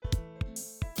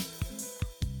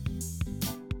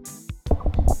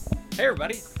Hey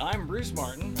everybody, I'm Bruce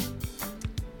Martin,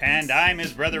 And I'm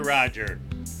his brother Roger.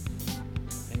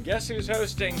 and guess who's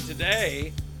hosting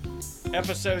today,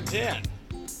 episode 10?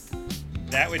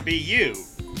 That would be you.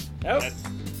 Nope, That's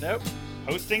nope,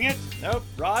 hosting it? nope.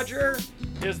 Roger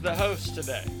is the host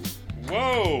today.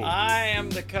 Whoa. I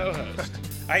am the co-host.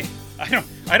 I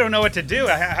don't know what to do.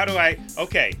 How do I?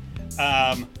 Okay.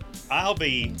 I'll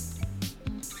be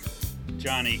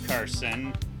Johnny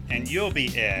Carson, and you'll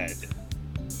be Ed.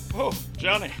 Oh,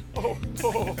 Johnny. Oh,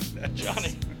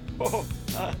 Johnny. Oh,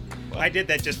 I did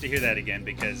that just to hear that again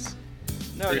because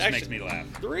no, Bruce actually, makes me laugh.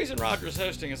 The reason Roger's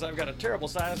hosting is I've got a terrible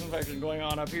sinus infection going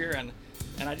on up here, and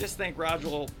I just think Roger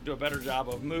will do a better job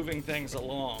of moving things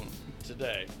along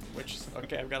today. Which,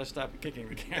 okay, I've got to stop kicking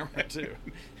the camera too.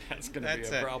 That's going to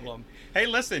be a problem. Hey,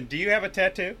 listen, do you have a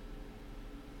tattoo?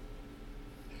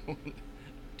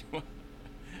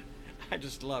 I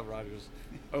just love Roger's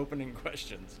opening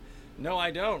questions. No,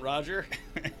 I don't, Roger.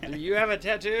 Do you have a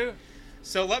tattoo?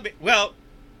 So well,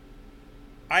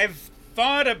 I've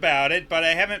thought about it, but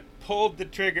I haven't pulled the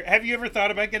trigger. Have you ever thought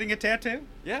about getting a tattoo?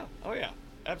 Yeah. Oh, yeah.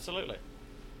 Absolutely.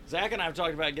 Zach and I have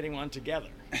talked about getting one together.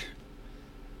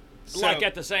 Like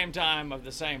at the same time of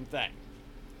the same thing.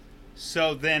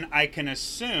 So then I can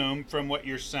assume from what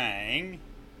you're saying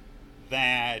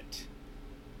that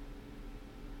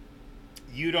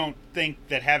you don't think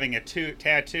that having a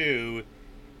tattoo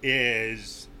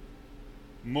is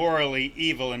morally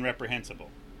evil and reprehensible.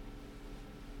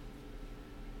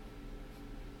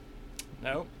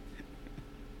 No,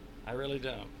 I really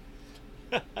don't.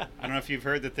 I don't know if you've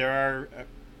heard that there are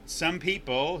some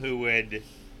people who would,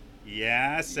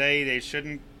 say they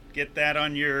shouldn't get that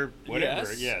on your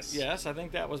whatever. Yes, I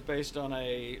think that was based on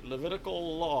a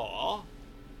Levitical law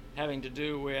having to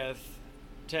do with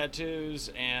tattoos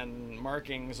and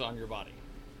markings on your body.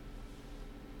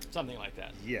 Something like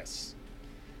that. Yes.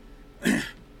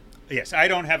 Yes, I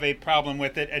don't have a problem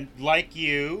with it. And like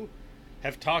you,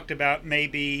 have talked about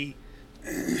maybe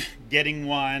getting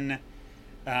one.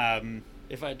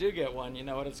 If I do get one, you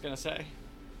know what it's going to say?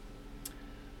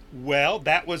 Well,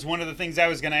 that was one of the things I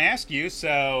was going to ask you,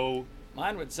 so...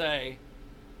 Mine would say,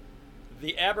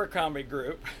 the Abercrombie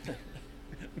Group,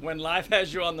 when life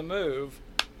has you on the move,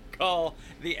 call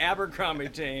the Abercrombie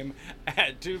team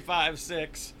at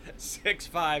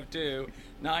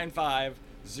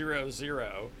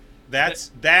 256-652-9500.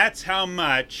 That's how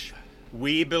much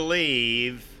we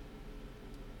believe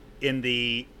in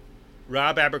the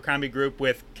Rob Abercrombie Group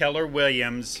with Keller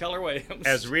Williams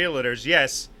as realtors.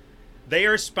 Yes, they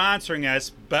are sponsoring us,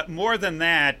 but more than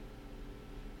that,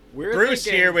 Bruce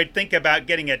here would think about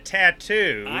getting a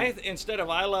tattoo. Instead of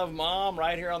I love mom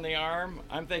right here on the arm,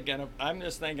 I'm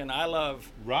just thinking I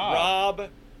love Rob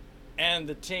and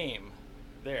the team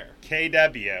there.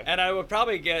 KW. And I would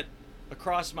probably get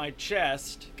across my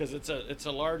chest, because it's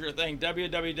a larger thing,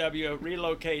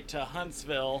 www.relocate to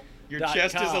Huntsville. Your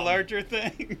chest is a larger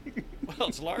thing? Well,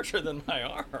 it's larger than my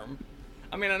arm.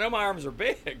 I mean, I know my arms are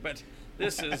big, but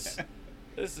this is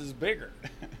bigger.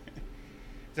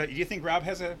 So, do you think Rob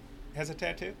has a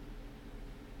tattoo?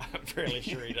 I'm fairly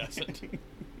sure he doesn't.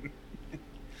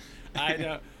 I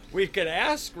know. We could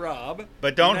ask Rob.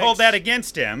 But don't hold that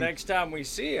against him. Next time we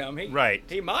see him, he might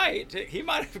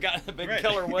have gotten a big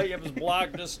Keller Williams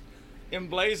block just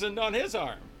emblazoned on his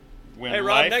arm. When hey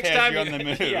Rob, next time you're on the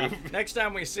move. Yeah, next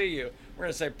time we see you, we're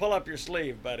gonna say, pull up your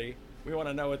sleeve, buddy. We want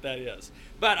to know what that is.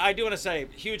 But I do want to say,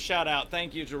 huge shout out,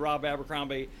 thank you to Rob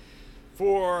Abercrombie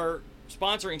for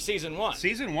sponsoring season 1.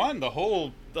 Season 1, the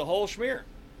whole schmear.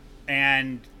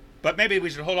 But maybe we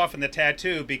should hold off on the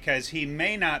tattoo because he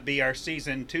may not be our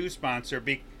season 2 sponsor,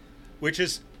 which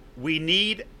is we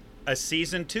need a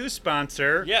season 2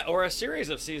 sponsor. Yeah, or a series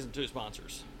of season 2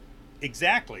 sponsors.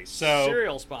 Exactly. So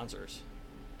serial sponsors.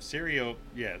 Cereal,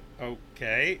 yeah,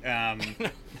 okay.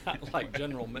 Not like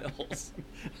General Mills.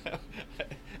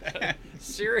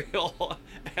 Cereal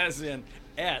as in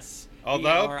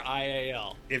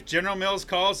S-E-R-I-A-L. If General Mills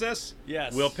calls us,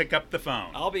 yes, we'll pick up the phone.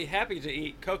 I'll be happy to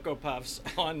eat Cocoa Puffs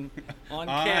on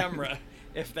camera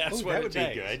if that's what it takes. That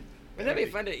would be good. Wouldn't that be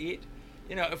fun to eat?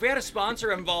 You know, if we had a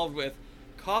sponsor involved with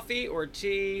coffee or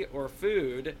tea or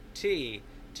food,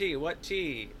 what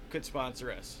tea could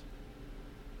sponsor us?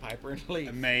 Piper and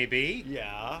Leaf. Maybe.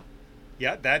 Yeah.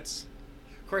 Yeah, that's...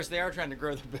 Of course, they are trying to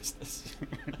grow the business.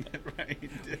 Right.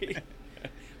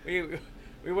 we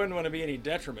wouldn't want to be any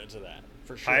detriment to that,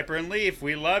 for sure. Piper and Leaf,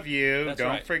 we love you. That's Don't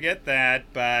right. forget that,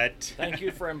 but... Thank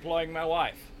you for employing my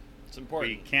wife. It's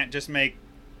important. We can't just make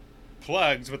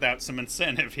plugs without some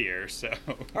incentive here, so...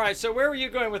 All right, so where were you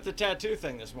going with the tattoo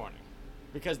thing this morning?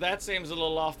 Because that seems a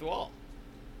little off the wall.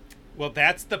 Well,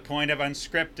 that's the point of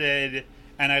unscripted.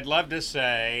 And I'd love to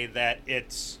say that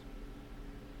it's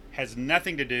has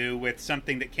nothing to do with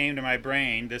something that came to my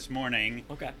brain this morning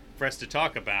for us to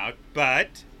talk about,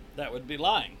 but that would be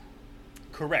lying.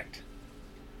 Correct.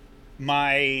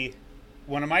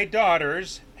 One of my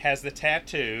daughters has the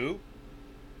tattoo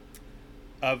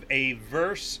of a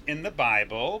verse in the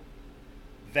Bible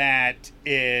that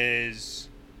is,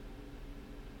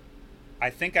 I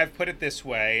think I've put it this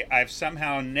way, I've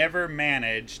somehow never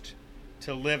managed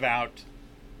to live out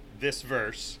this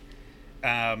verse.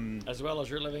 As well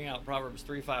as you're living out Proverbs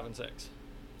 3, 5, and 6.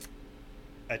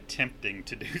 Attempting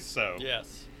to do so.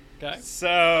 Yes. Okay.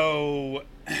 So,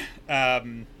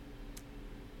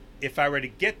 if I were to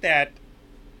get that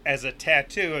as a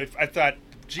tattoo, I thought,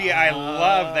 gee, I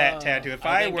love that tattoo. If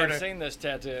I think I've seen this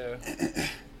tattoo.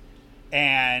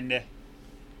 And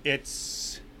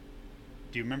it's,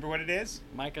 do you remember what it is?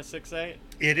 Micah 6:8.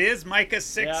 It is Micah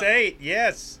 6:8.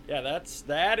 Yes. Yeah,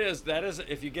 that is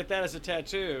if you get that as a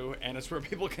tattoo and it's where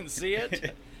people can see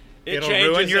it, it'll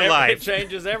ruin your life. It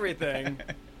changes everything.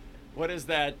 What is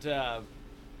that?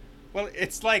 Well,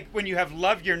 it's like when you have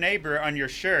 "Love Your Neighbor" on your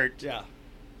shirt. Yeah.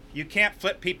 You can't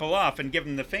flip people off and give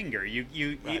them the finger.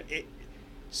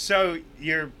 So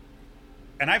you're,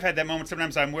 and I've had that moment.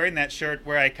 Sometimes I'm wearing that shirt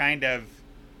where I kind of,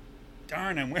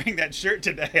 darn, I'm wearing that shirt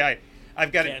today.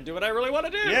 I've got can't do what I really want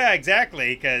to do. Yeah,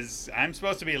 exactly, because I'm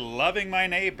supposed to be loving my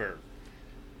neighbor.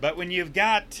 But when you've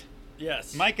got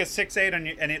Micah 6:8 on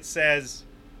you, and it says,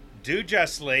 "Do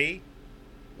justly,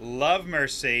 love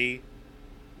mercy,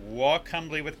 walk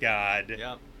humbly with God,"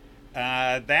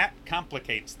 that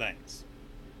complicates things.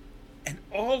 And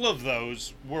all of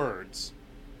those words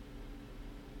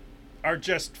are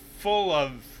just full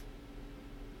of,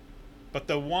 but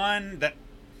the one that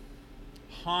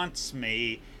haunts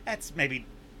me, that's maybe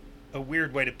a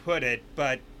weird way to put it,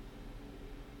 but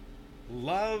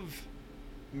love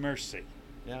mercy.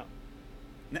 Yeah.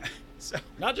 So,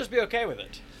 not just be okay with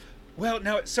it. Well,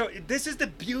 no, so this is the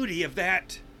beauty of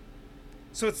that.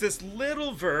 So it's this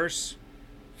little verse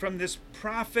from this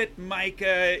prophet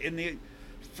Micah in the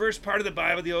first part of the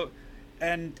Bible,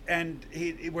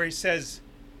 where he says,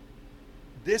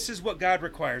 this is what God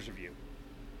requires of you.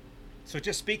 So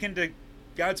just speaking to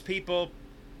God's people,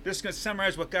 just going to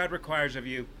summarize what God requires of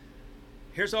you.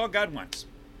 Here's all God wants.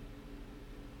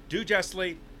 Do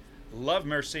justly, love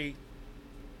mercy,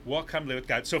 walk humbly with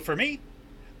God. So for me,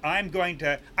 I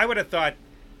would have thought,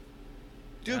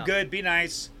 do good, be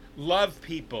nice, love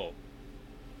people.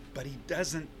 But he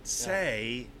doesn't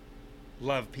say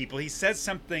love people. He says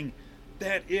something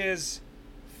that is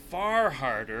far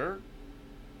harder,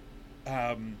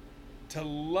 to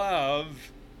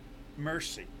love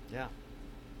mercy. Yeah.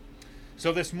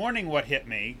 So this morning what hit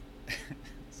me,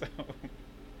 so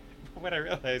what I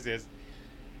realized is,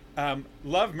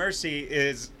 love mercy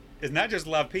is not just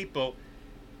love people,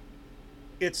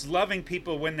 it's loving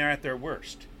people when they're at their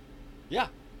worst. Yeah.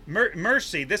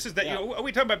 Mercy, this is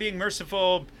we talk about being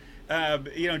merciful,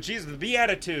 Jesus, the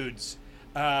Beatitudes,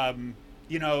 blessed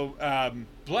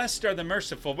are the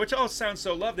merciful, which all sounds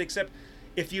so lovely, except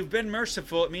if you've been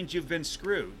merciful, it means you've been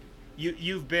screwed.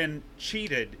 You've been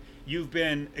cheated. You've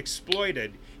been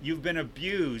exploited. You've been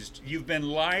abused. You've been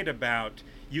lied about.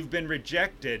 You've been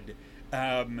rejected.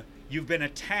 You've been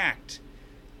attacked.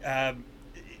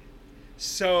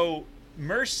 So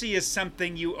mercy is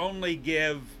something you only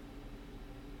give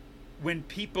when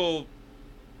people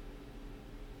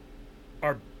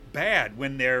are bad,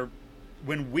 when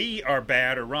we are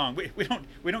bad or wrong.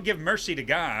 We don't give mercy to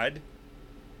God.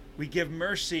 We give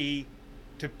mercy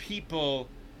to people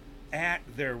at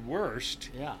their worst.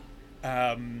 Yeah.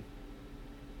 And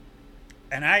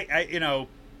I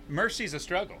mercy's a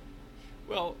struggle.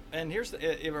 Well, and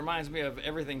it reminds me of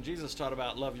everything Jesus taught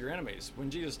about love your enemies. When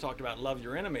Jesus talked about love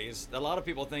your enemies, a lot of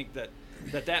people think that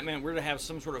meant we're to have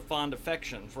some sort of fond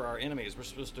affection for our enemies. We're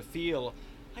supposed to feel,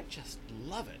 I just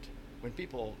love it when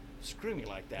people screw me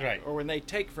like that, right, or when they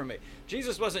take from me.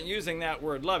 Jesus wasn't using that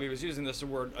word love. He was using this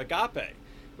word agape,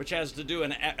 which has to do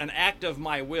an act of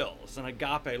my will. It's an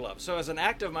agape love. So as an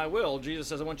act of my will, Jesus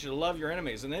says, I want you to love your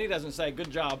enemies. And then he doesn't say,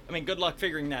 good luck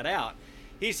figuring that out.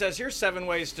 He says, here's 7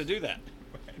 ways to do that.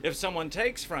 If someone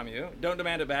takes from you, don't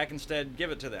demand it back. Instead,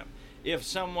 give it to them. If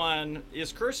someone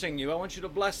is cursing you, I want you to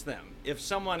bless them. If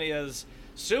someone is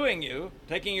suing you,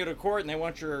 taking you to court, and they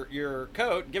want your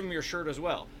coat, give them your shirt as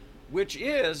well. Which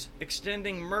is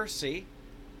extending mercy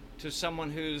to someone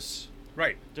who's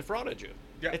defrauded you.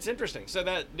 Yeah. It's interesting. So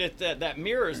that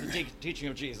mirrors the teaching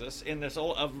of Jesus in this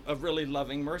of really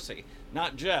loving mercy,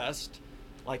 not just,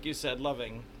 like you said,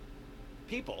 loving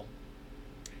people.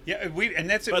 Yeah,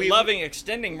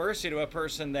 extending mercy to a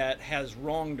person that has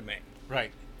wronged me.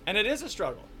 Right. And it is a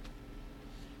struggle.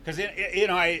 Because,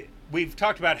 we've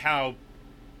talked about how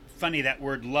funny that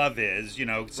word love is, so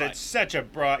Right. it's such a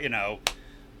broad,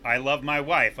 I love my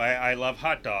wife. I love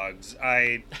hot dogs.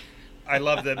 I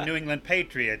love the New England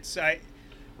Patriots.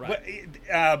 Right.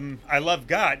 I love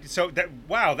God. So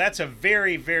that's a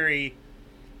very, very,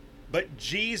 but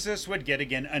Jesus would get,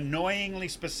 again, annoyingly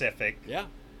specific. Yeah.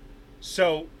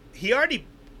 So he already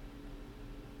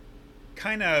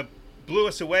kind of blew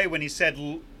us away when he said,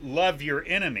 love your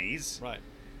enemies. Right.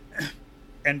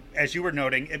 And as you were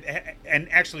noting, and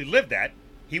actually lived that,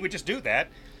 he would just do that.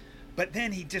 But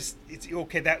then it's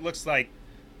okay, that looks like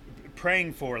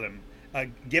praying for them,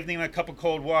 giving them a cup of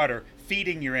cold water,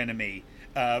 feeding your enemy.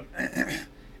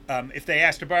 If they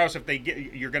ask to borrow, so if they get,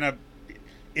 you're going to,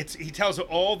 he tells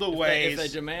all the ways. If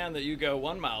they demand that you go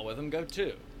 1 mile with them, go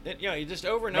 2. You just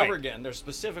over and over again, there's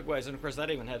specific ways, and of course that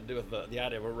even had to do with the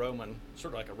idea of a Roman,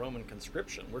 sort of like a Roman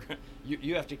conscription, where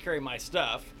you have to carry my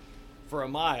stuff for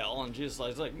 1 mile, and Jesus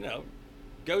is like, no,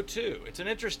 go 2. It's an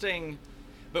interesting,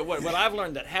 but what I've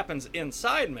learned that happens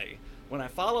inside me when I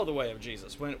follow the way of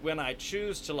Jesus, when I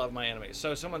choose to love my enemies.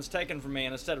 So someone's taken from me,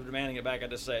 and instead of demanding it back, I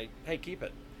just say, hey, keep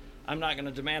it. I'm not going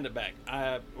to demand it back.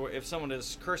 Or if someone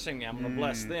is cursing me, I'm going to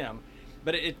bless them.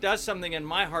 But it does something in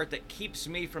my heart that keeps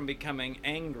me from becoming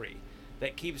angry.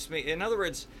 That keeps me, in other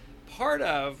words, part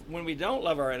of when we don't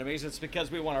love our enemies, it's because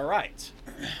we want our rights.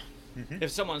 If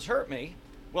someone's hurt me,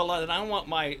 well, then I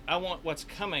want what's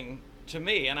coming to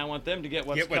me, and I want them to get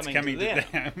what's coming to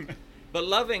them. But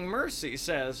loving mercy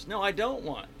says, no, I don't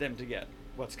want them to get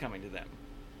what's coming to them.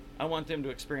 I want them to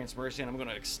experience mercy, and I'm going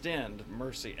to extend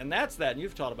mercy. And that's that, and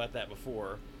you've taught about that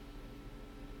before,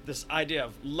 this idea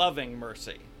of loving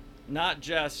mercy. Not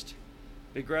just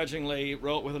begrudgingly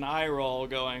with an eye roll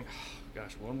going, oh,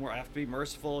 gosh, one more, I have to be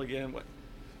merciful again.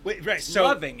 Wait, right, so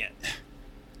loving it.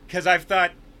 Because I've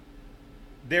thought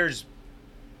there's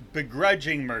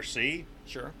begrudging mercy.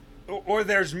 Sure. Or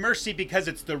there's mercy because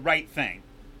it's the right thing.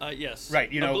 Yes.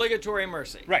 Right, obligatory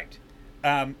mercy. Right.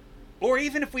 Or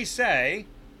even if we say,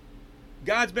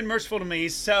 God's been merciful to me,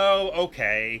 so,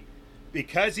 okay,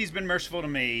 because he's been merciful to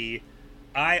me,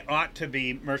 I ought to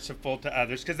be merciful to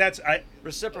others, because that's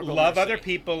reciprocal. Love mercy. other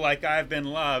people like I've been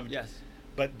loved. Yes.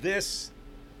 But this,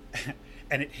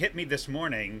 and it hit me this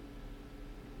morning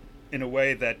in a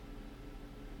way that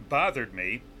bothered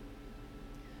me.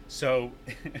 So,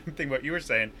 think what you were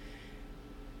saying.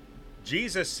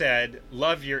 Jesus said,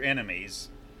 "Love your enemies."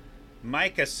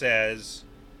 Micah says,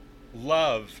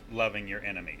 loving your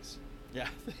enemies. Yeah.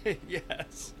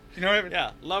 Yes. You know what I mean?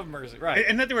 Yeah. Love mercy. Right.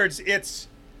 In other words, it's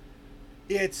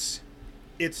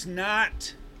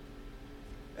not,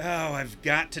 oh, I've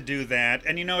got to do that.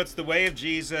 And it's the way of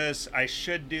Jesus. I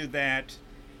should do that.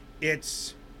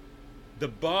 It's the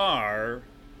bar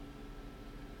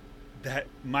that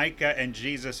Micah and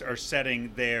Jesus are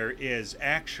setting there is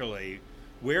actually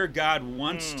where God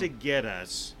wants to get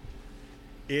us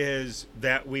is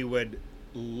that we would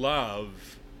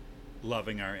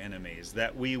loving our enemies,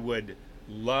 that we would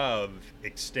love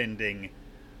extending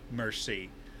mercy.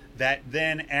 That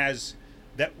then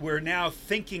that we're now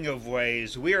thinking of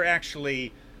ways, we're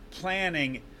actually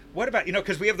planning, what about,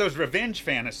 because we have those revenge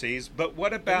fantasies, but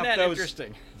what about Isn't that those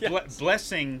interesting? Yes.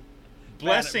 blessing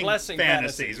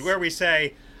fantasies where we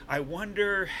say, I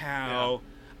wonder how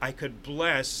I could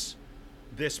bless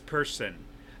this person.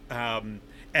 And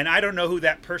I don't know who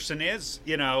that person is,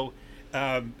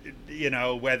 whether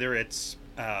it's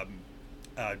a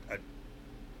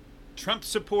Trump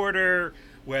supporter,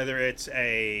 whether it's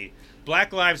a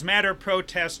Black Lives Matter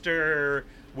protester,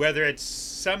 whether it's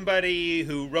somebody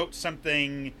who wrote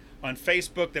something on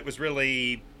Facebook that was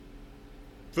really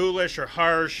foolish or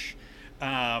harsh.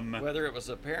 Whether it was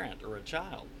a parent or a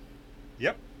child.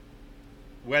 Yep.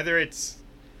 Whether it's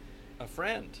a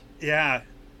friend. Yeah.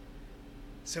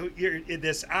 So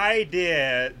this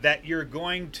idea that you're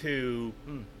going to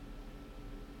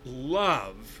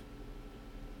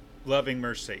loving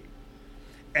mercy.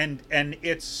 And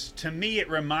it's, to me, it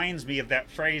reminds me of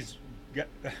that phrase,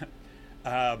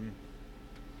 that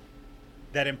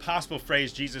impossible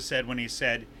phrase Jesus said when he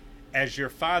said, as your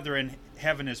Father in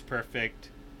heaven is perfect,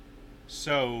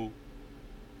 so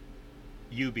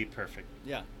you be perfect.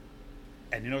 Yeah.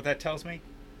 And you know what that tells me?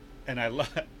 And I love,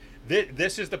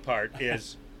 this is the part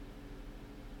is,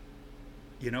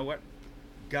 you know what?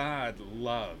 God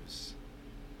loves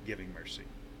giving mercy.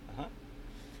 Uh-huh.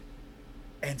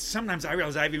 And sometimes I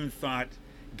realize I've even thought,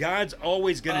 God's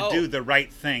always going to do the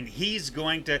right thing. He's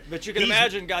going to... But you can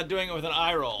imagine God doing it with an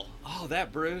eye roll. Oh,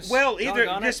 that Bruce. Well,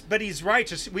 either this, but he's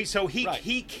righteous. So he Right.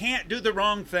 he can't do the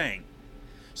wrong thing.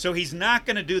 So he's not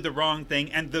going to do the wrong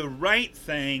thing, and the right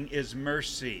thing is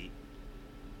mercy.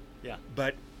 Yeah.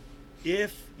 But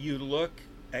if you look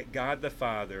at God the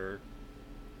Father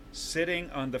sitting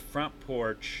on the front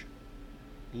porch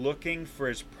looking for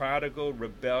his prodigal,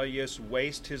 rebellious,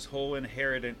 waste his whole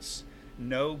inheritance,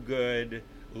 no good,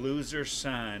 loser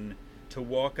son to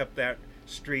walk up that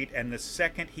street, and the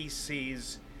second he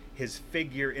sees his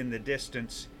figure in the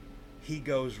distance, he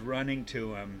goes running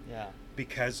to him. Yeah.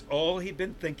 Because all he'd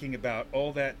been thinking about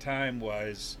all that time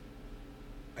was,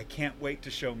 I can't wait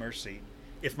to show mercy.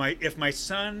 If my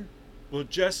son will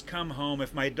just come home,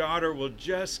 if my daughter will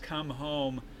just come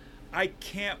home, I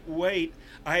can't wait.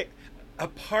 A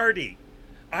party.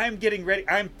 I'm getting ready.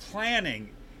 I'm planning.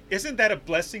 Isn't that a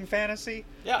blessing fantasy?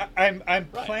 Yeah. I'm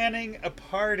Right. planning a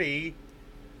party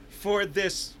for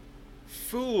this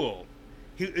fool,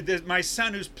 my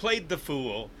son who's played the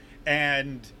fool,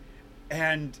 and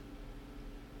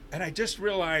I just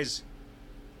realized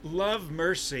love,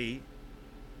 mercy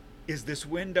is this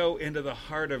window into the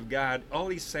heart of God. All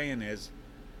he's saying is,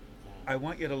 I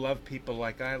want you to love people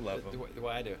like I love them. The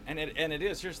way I do. And it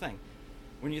is, here's the thing.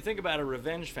 When you think about a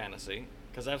revenge fantasy,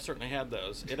 because I've certainly had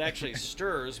those, it actually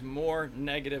stirs more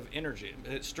negative energy.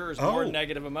 It stirs more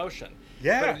negative emotion.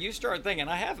 Yeah. But if you start thinking,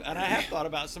 I have thought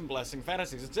about some blessing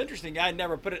fantasies. It's interesting. I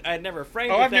never framed it I've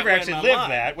that never way actually in my lived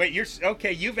mind. that. Wait,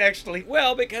 you've actually...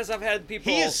 Well, because I've had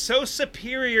people... He is so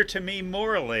superior to me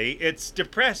morally, it's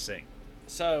depressing.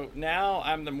 So now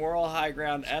I'm the moral high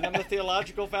ground and I'm the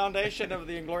theological foundation of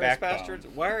the Inglorious Backbone. Bastards.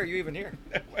 Why are you even here?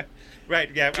 Right,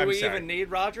 yeah, Do I'm we sorry. even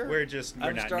need Roger? We're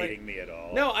not starting- needing me at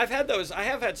all. No, I've had those. I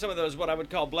have had some of those, what I would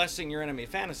call blessing your enemy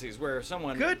fantasies, where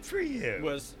someone Good for you.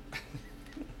 was.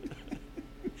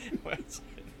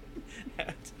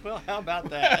 Well, how about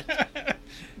that?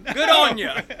 Good on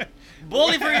you.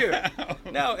 Bully for you.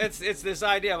 No, it's this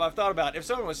idea of, I've thought about, if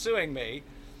someone was suing me,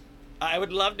 I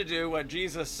would love to do what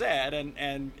Jesus said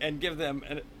and give them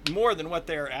more than what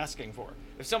they're asking for.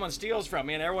 If someone steals from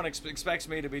me and everyone expects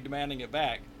me to be demanding it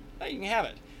back, no, you can have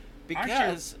it.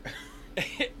 Because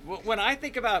when I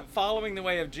think about following the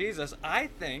way of Jesus, I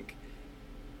think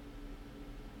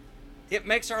it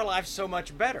makes our life so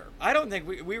much better. I don't think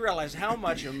we realize how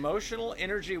much emotional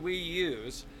energy we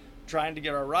use trying to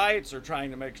get our rights or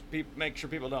trying to make sure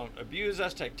people don't abuse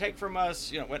us, take from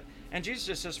us, and Jesus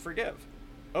just says forgive.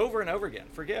 Over and over again,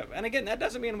 forgive. And again, that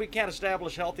doesn't mean we can't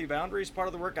establish healthy boundaries. Part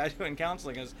of the work I do in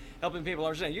counseling is helping people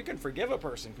understand you can forgive a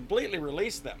person, completely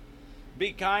release them,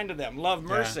 be kind to them, love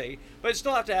mercy, but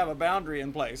still have to have a boundary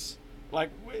in place. Like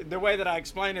the way that I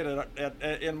explain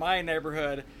it in my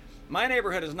neighborhood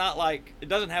is not like, it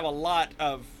doesn't have a lot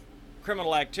of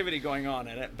criminal activity going on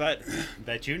in it, but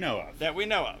that you know of. That we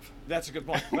know of. That's a good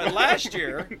point. But last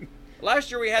year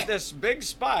we had this big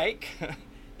spike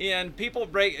in people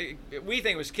we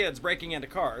think it was kids breaking into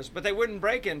cars, but they wouldn't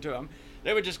break into them.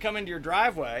 They would just come into your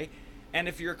driveway, and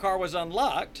if your car was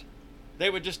unlocked,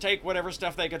 they would just take whatever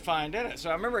stuff they could find in it.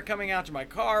 So I remember coming out to my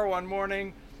car one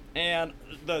morning, and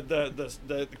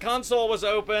the console was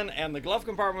open, and the glove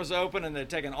compartment was open, and they'd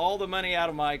taken all the money out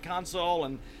of my console,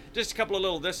 and just a couple of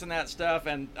little this and that stuff,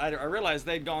 and I realized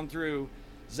they'd gone through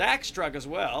Zach's truck as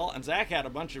well, and Zach had a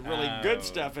bunch of really good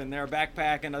stuff in there,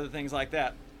 backpack and other things like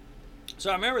that. So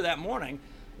I remember that morning,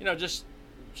 just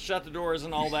shut the doors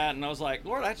and all that, and I was like,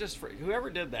 Lord, whoever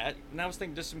did that, and I was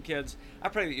thinking just some kids, I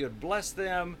pray that you would bless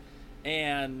them,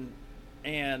 and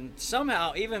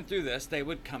somehow, even through this, they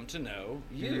would come to know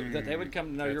you, that they would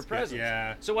come to know your presence.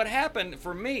 Yeah. So what happened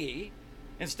for me,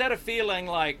 instead of feeling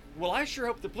like, well, I sure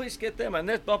hope the police get them, and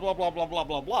this blah, blah, blah, blah, blah,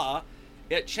 blah, blah,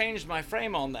 it changed my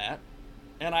frame on that,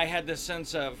 and I had this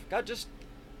sense of, God, just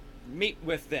meet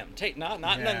with them.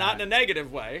 Not in a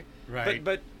negative way, right?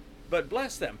 But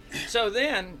bless them. So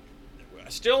then,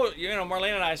 still,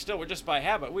 Marlene and I still, just by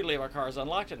habit, we leave our cars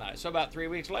unlocked at night. So about 3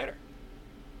 weeks later,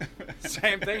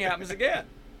 same thing happens again,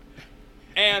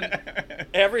 and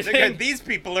everything. These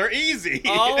people are easy.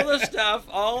 all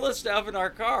the stuff in our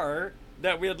car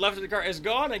that we had left in the car is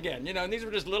gone again. And these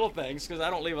were just little things, because I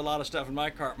don't leave a lot of stuff in my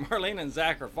car. Marlene and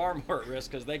Zach are far more at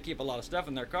risk because they keep a lot of stuff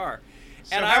in their car.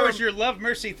 So how was your love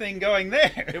mercy thing going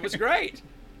there? It was great.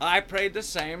 I prayed the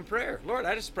same prayer. Lord,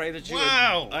 I just pray that you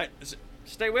would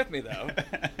stay with me, though.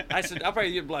 I said, I pray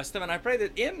you'd bless them, and I pray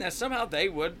that in this, somehow they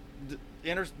would,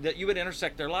 that you would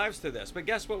intersect their lives through this. But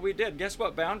guess what we did? Guess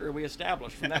what boundary we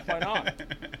established from that point on?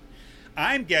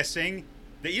 I'm guessing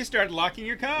that you started locking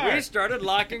your car. We started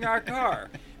locking our car.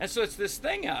 And so it's this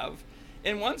thing of,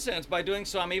 in one sense, by doing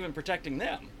so, I'm even protecting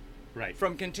them. Right.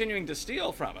 From continuing to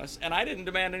steal from us, and I didn't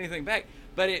demand anything back,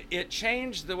 but it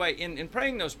changed the way, in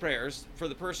praying those prayers for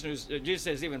the person Jesus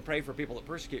says even pray for people that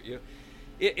persecute you,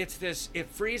 it's this. It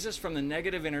frees us from the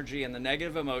negative energy and the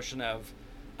negative emotion of,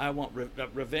 I want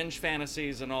revenge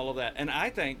fantasies and all of that. And I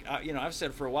think, I've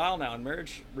said for a while now in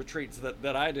marriage retreats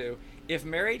that I do, if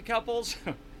married couples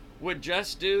would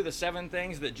just do the 7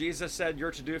 things that Jesus said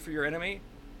you're to do for your enemy,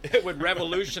 it would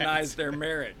revolutionize their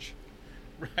marriage.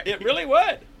 Right. It really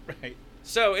would. Right.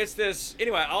 So it's this,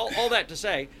 anyway, all that to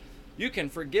say, you can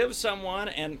forgive someone,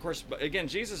 and of course, again,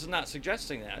 Jesus is not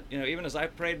suggesting that. Even as I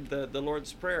prayed the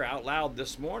Lord's Prayer out loud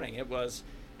this morning, it was,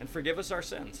 and forgive us our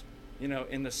sins,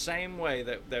 in the same way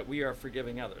that we are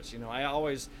forgiving others.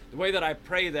 The way that I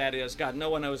pray that is, God, no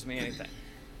one owes me anything.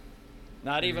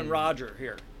 Not even Roger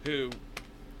here, who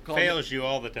fails you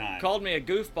all the time. Called me a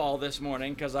goofball this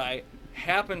morning because I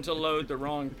happened to load the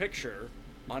wrong picture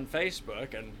on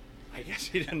Facebook, and I guess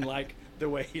he didn't like the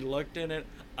way he looked in it.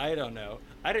 I don't know.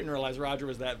 I didn't realize Roger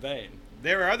was that vain.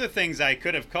 There are other things I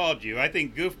could have called you. I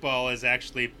think goofball is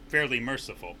actually fairly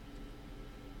merciful.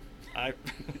 I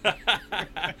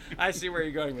see where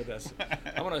you're going with this.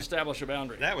 I want to establish a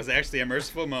boundary. That was actually a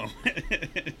merciful moment.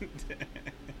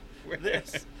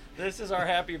 This is our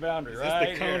happy boundary, right?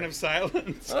 This is the cone of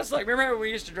silence. Well, it's like, remember when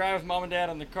we used to drive with Mom and Dad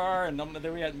in the car, and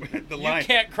then we had the you line.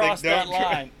 Can't cross that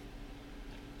line.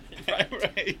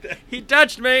 Right. He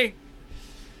touched me.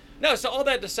 No, so all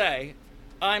that to say,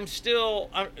 I'm still,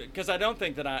 because I don't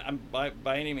think that I'm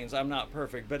by any means I'm not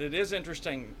perfect, but it is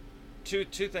interesting. Two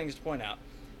things to point out.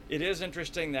 It is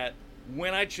interesting that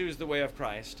when I choose the way of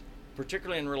Christ,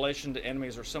 particularly in relation to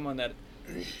enemies or someone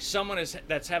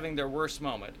that's having their worst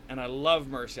moment, and I love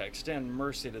mercy, I extend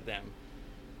mercy to them,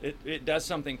 it does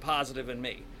something positive in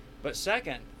me. But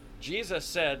second,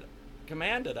 Jesus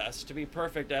commanded us to be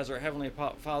perfect as our Heavenly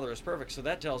Father is perfect, so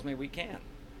that tells me we can.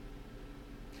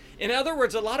 In other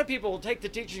words, a lot of people will take the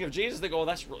teaching of Jesus, they go,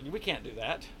 we can't do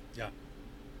that. Yeah.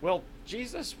 Well,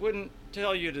 Jesus wouldn't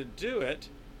tell you to do it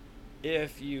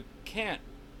if you can't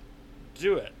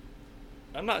do it.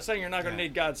 I'm not saying you're not going to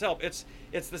need God's help. It's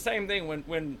the same thing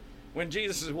when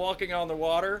Jesus is walking on the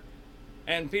water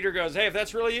and Peter goes, hey, if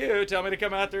that's really you, tell me to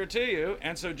come out there to you.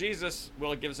 And so Jesus,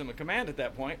 gives him a command at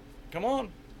that point. Come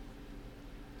on.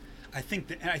 I think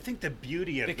the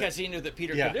beauty of because he knew that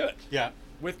Peter could do it. Yeah.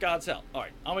 With God's help. All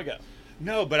right, on we go.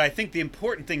 No, but I think the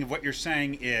important thing of what you're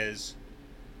saying is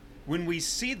when we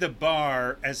see the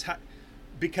bar as high,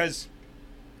 because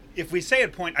if we say at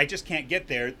a point, I just can't get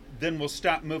there, then we'll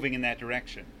stop moving in that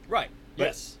direction. Right.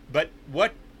 Yes. But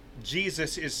what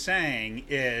Jesus is saying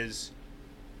is,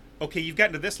 okay, you've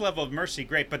gotten to this level of mercy,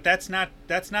 great, but that's not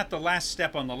the last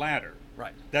step on the ladder.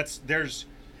 Right.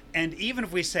 And even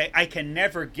if we say, I can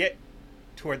never get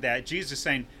toward that, Jesus is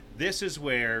saying, this is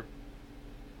where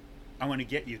I want to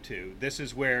get you to. This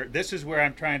is where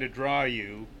I'm trying to draw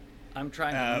you. I'm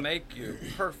trying to make you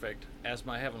perfect as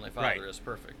my Heavenly Father is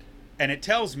perfect. And it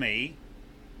tells me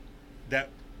that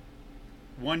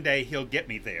one day He'll get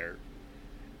me there.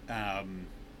 I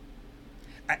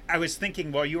was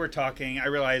thinking while you were talking, I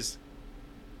realized,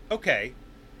 okay,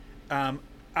 I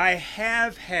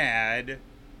have had,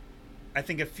 I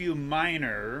think, a few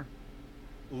minor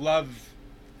love.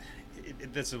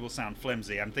 This will sound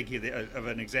flimsy. I'm thinking of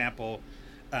an example.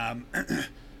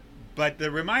 But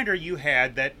the reminder you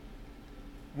had that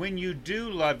when you do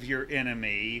love your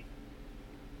enemy,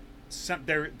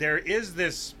 there is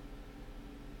this.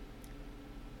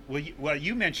 Well,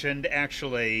 you mentioned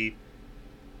actually,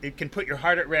 it can put your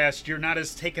heart at rest. You're not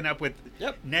as taken up with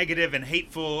negative and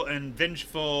hateful and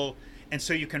vengeful, and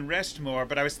so you can rest more.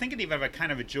 But I was thinking even of a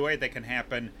kind of a joy that can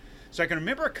happen. So I can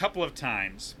remember a couple of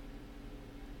times.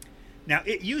 Now,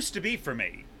 it used to be for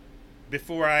me,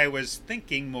 before I was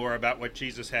thinking more about what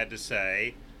Jesus had to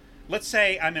say, let's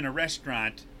say I'm in a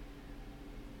restaurant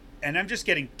and I'm just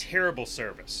getting terrible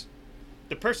service.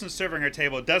 The person serving our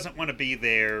table doesn't want to be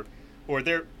there,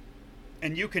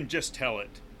 and you can just tell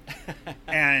it.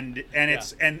 and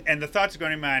it's and the thoughts are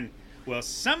going in my mind, well,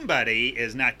 somebody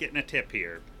is not getting a tip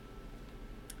here.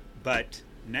 But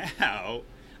now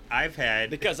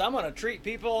because I'm going to treat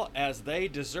people as they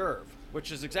deserve. Which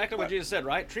is exactly what Jesus said,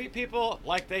 right? Treat people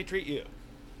like they treat you.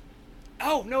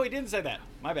 Oh, no, he didn't say that.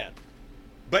 My bad.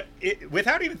 But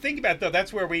without even thinking about it, though,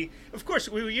 that's where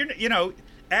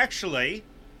actually,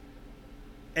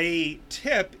 a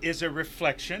tip is a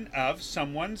reflection of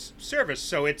someone's service.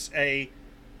 So it's a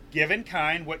give in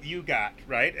kind what you got,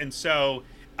 right? And so,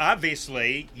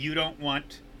 obviously, you don't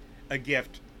want a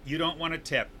gift. You don't want a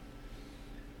tip.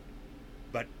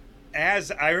 But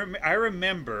as I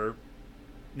remember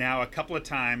now a couple of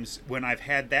times when I've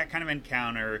had that kind of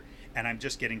encounter and I'm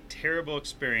just getting terrible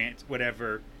experience,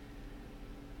 whatever,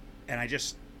 and I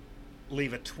just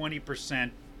leave a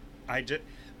 20%, I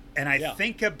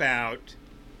think about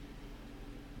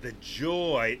the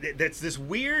joy. That's this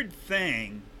weird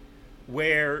thing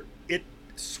where it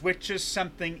switches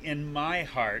something in my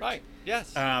heart. Right.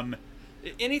 Yes.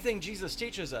 Anything Jesus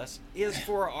teaches us is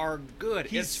for our good.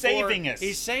 He's saving us.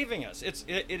 He's saving us.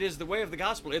 It is the way of the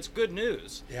gospel. It's good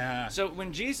news. Yeah. So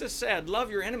when Jesus said,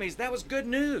 "Love your enemies," that was good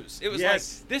news. It was like,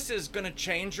 this is going to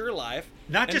change your life,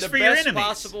 not just for your enemies, in the best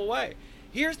possible way.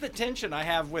 Here's the tension I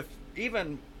have with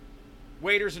even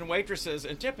waiters and waitresses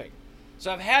and tipping.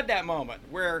 So I've had that moment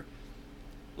where,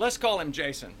 let's call him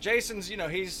Jason. Jason's,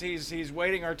 he's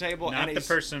waiting our table, not and the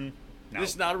person. No,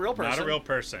 this is not a real person. Not a real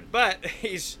person. But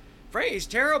he's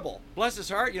terrible. Bless his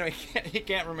heart. He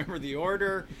can't remember the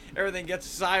order. Everything gets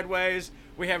sideways.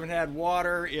 We haven't had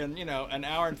water in, an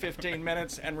hour and 15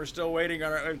 minutes, and we're still waiting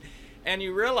on our. And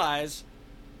you realize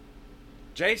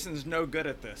Jason's no good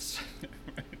at this.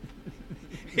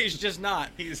 He's just not.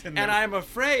 And I'm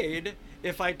afraid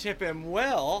if I tip him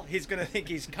well, he's going to think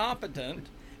he's competent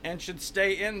and should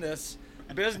stay in this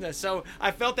business. So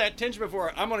I felt that tension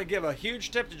before. I'm going to give a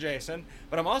huge tip to Jason,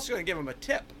 but I'm also going to give him a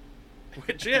tip,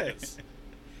 which is,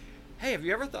 hey, have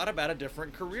you ever thought about a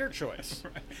different career choice?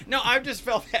 Right. No, I've just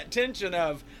felt that tension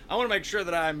of, I want to make sure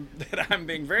that I'm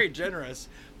being very generous,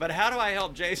 but how do I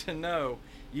help Jason know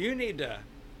you need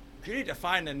to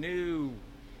find a new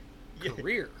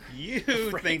career? You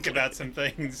think about some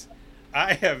things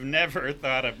I have never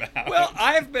thought about. Well,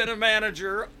 I've been a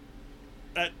manager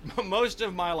most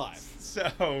of my life.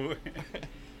 So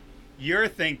you're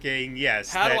thinking,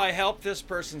 yes. How do I help this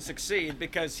person succeed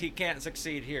because he can't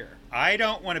succeed here? I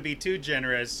don't want to be too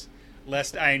generous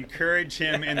lest I encourage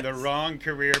him in the wrong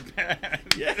career path.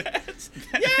 Yes.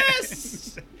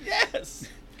 Yes. Yes.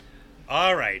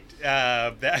 All right.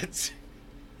 That's...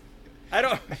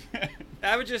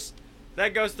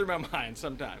 That goes through my mind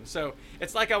sometimes. So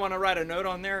it's like I want to write a note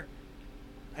on there.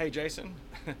 Hey, Jason,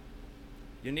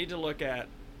 you need to look at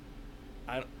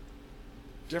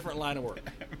different line of work.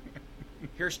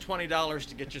 Here's $20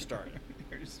 to get you started.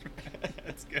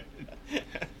 That's good.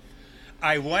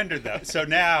 I wonder, though. So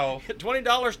now...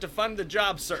 $20 to fund the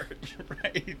job search.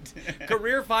 Right.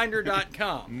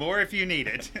 Careerfinder.com. More if you need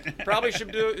it. Probably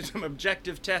should do some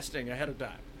objective testing ahead of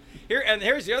time.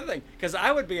 Here's the other thing, because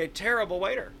I would be a terrible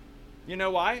waiter. You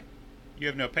know why? You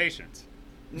have no patience.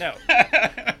 No.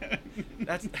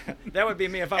 That would be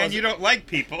me if I was... And you don't like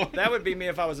people. That would be me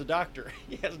if I was a doctor.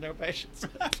 He has no patience.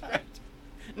 That's right.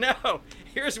 No,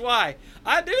 here's why.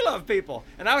 I do love people,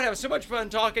 and I would have so much fun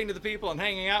talking to the people and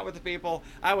hanging out with the people.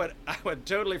 I would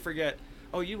totally forget,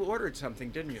 oh, you ordered something,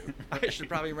 didn't you? I should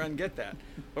probably run and get that.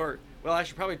 Or, well, I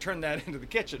should probably turn that into the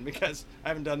kitchen because I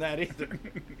haven't done that either.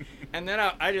 And then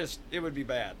it would be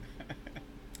bad.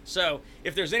 So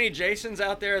if there's any Jasons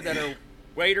out there that are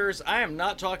waiters, I am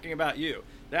not talking about you.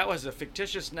 That was a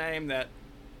fictitious name that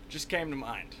just came to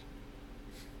mind.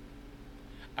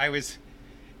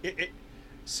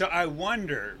 So I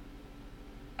wonder,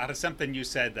 out of something you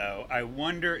said, though, I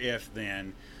wonder if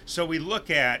then, so we look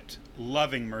at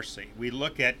loving mercy. We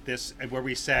look at this where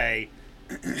we say,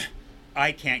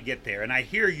 I can't get there. And I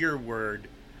hear your word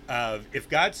of, if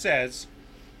God says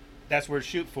that's where to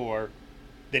shoot for,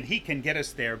 then he can get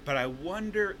us there. But I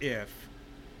wonder if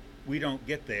we don't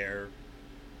get there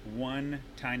one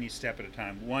tiny step at a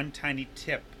time, one tiny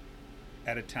tip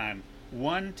at a time,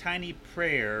 one tiny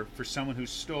prayer for someone who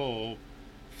stole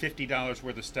 $50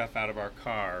 worth of stuff out of our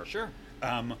car. Sure.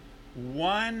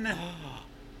 One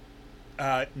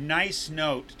nice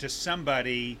note to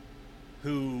somebody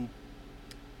who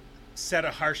said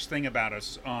a harsh thing about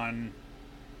us on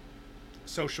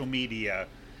social media.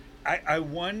 I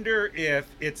wonder if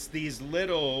it's these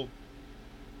little...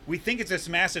 We think it's this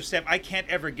massive step. I can't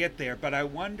ever get there, but I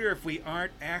wonder if we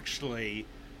aren't actually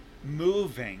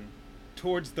moving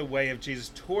towards the way of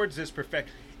Jesus, towards this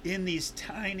perfection, in these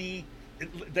tiny...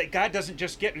 That God doesn't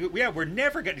just get... Yeah, we're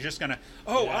never just going to...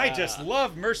 I just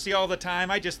love mercy all the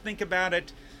time. I just think about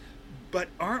it. But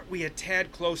aren't we a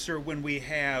tad closer when we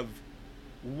have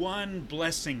one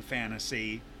blessing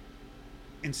fantasy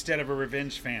instead of a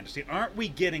revenge fantasy? Aren't we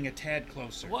getting a tad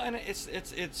closer? Well, and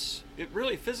it's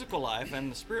really physical life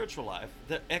and the spiritual life.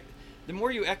 The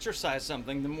more you exercise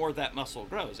something, the more that muscle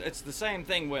grows. It's the same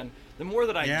thing when the more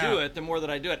that I do it, the more that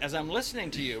I do it. As I'm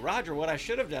listening to you, Roger, what I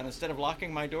should have done instead of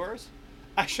locking my doors,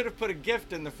 I should have put a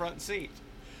gift in the front seat.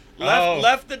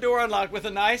 Left the door unlocked with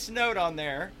a nice note on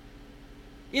there.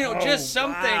 Just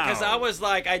something, because I was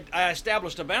like, I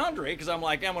established a boundary, because I'm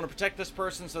like, I'm going to protect this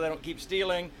person so they don't keep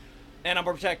stealing, and I'm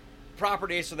going to protect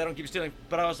property so they don't keep stealing.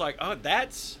 But I was like,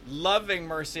 that's loving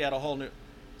mercy at a whole new...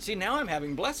 See, now I'm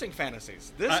having blessing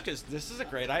fantasies. This is a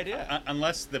great idea.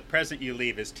 Unless the present you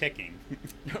leave is ticking.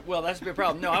 Well, that's a big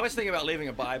problem. No, I was thinking about leaving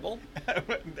a Bible.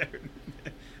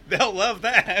 They'll love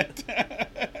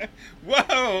that.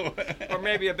 Whoa! Or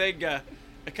maybe a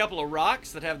couple of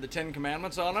rocks that have the 10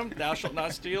 Commandments on them. Thou shalt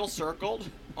not steal, circled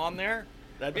on there.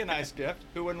 That'd be a nice gift.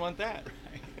 Who wouldn't want that?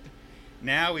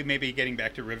 Now we may be getting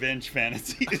back to revenge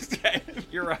fantasies. Okay,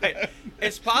 you're right.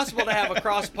 It's possible to have a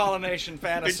cross-pollination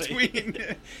fantasy.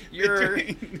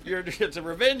 It's a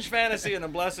revenge fantasy and a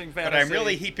blessing fantasy. But I'm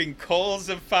really heaping coals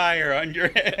of fire on your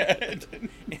head.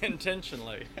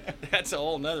 Intentionally. That's a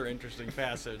whole nother interesting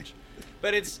passage.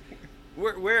 But it's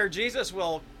where Jesus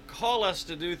will call us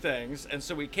to do things, and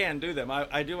so we can do them.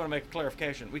 I do want to make a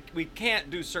clarification. We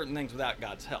can't do certain things without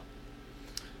God's help.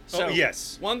 So,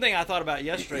 yes. One thing I thought about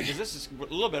yesterday, because this is a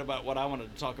little bit about what I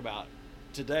wanted to talk about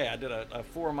today. I did a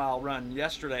 4-mile run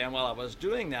yesterday, and while I was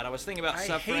doing that, I was thinking about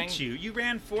suffering. I hate you. You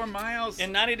ran 4 miles?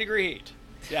 In 90-degree heat.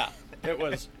 Yeah. It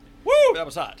was, woo, that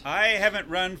was hot. I haven't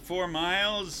run 4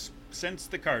 miles since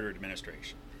the Carter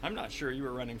administration. I'm not sure you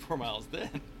were running 4 miles then.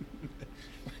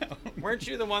 Weren't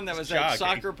you the one that was jogging. at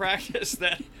soccer practice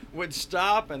that would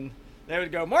stop and they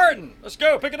would go, Martin, let's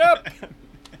go, pick it up.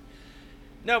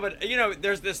 No, but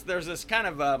there's this kind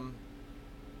of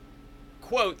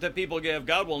quote that people give: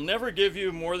 God will never give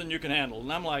you more than you can handle.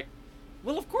 And I'm like,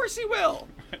 well, of course He will.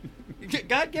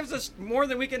 God gives us more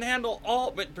than we can handle,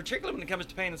 but particularly when it comes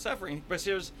to pain and suffering. But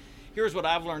here's what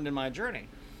I've learned in my journey: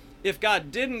 if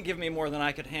God didn't give me more than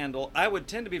I could handle, I would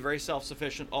tend to be very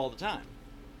self-sufficient all the time.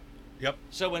 Yep.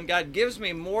 So when God gives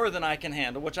me more than I can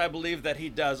handle, which I believe that He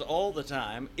does all the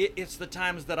time, it's the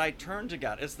times that I turn to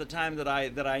God. It's the time that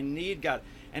I need God.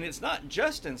 And it's not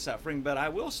just in suffering, but I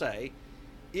will say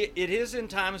it is in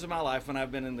times of my life when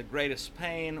I've been in the greatest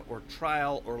pain or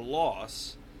trial or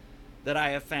loss that I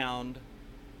have found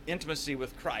intimacy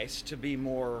with Christ to be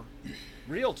more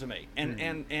real to me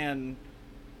and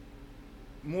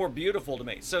more beautiful to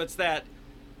me. So it's that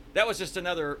was just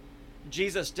another.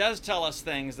 Jesus does tell us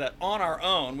things that on our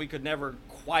own we could never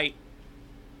quite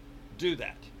do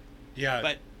that.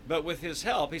 Yeah. But with His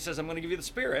help, He says, I'm going to give you the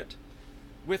Spirit.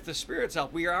 With the Spirit's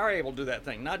help, we are able to do that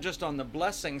thing, not just on the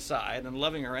blessing side and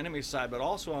loving our enemy's side, but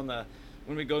also on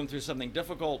when we're going through something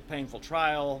difficult, painful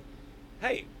trial.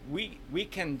 Hey, we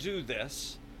can do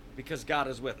this because God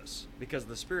is with us, because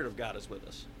the Spirit of God is with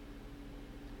us.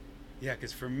 Yeah,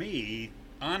 because for me,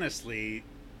 honestly,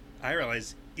 I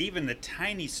realize even the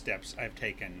tiny steps I've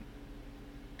taken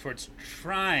towards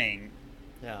trying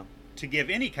to give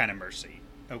any kind of mercy,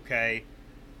 okay?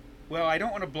 Well, I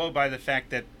don't want to blow by the fact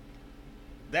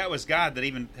that was God that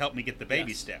even helped me get the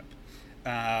baby step.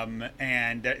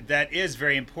 And that is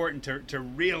very important to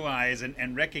realize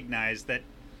and recognize that,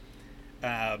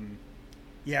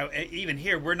 even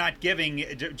here, we're not giving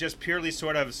just purely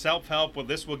sort of self-help. Well,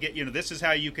 this will get, this is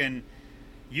how you can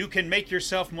make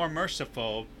yourself more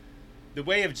merciful. The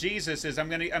way of Jesus is I'm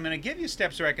gonna give you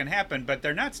steps where it can happen, but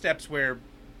they're not steps where,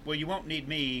 well, you won't need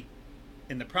me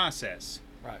in the process.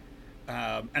 Right.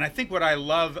 And I think what I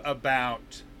love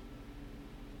about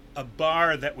a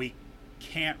bar that we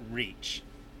can't reach,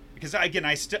 because again,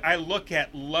 I look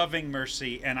at loving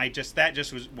mercy, and that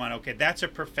just was one. Okay, that's a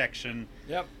perfection.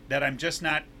 Yep. That I'm just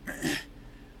not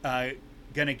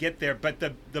gonna get there. But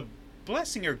the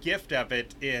blessing or gift of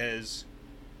it is,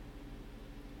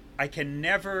 I can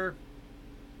never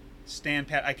stand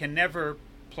pat. I can never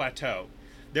plateau.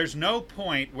 There's no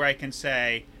point where I can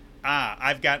say,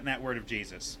 I've gotten that word of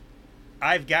Jesus.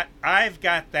 I've got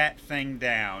that thing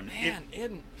down.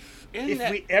 Man, if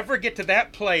we ever get to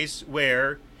that place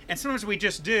where, and sometimes we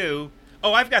just do,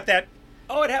 I've got that.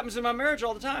 Oh, it happens in my marriage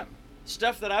all the time.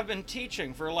 Stuff that I've been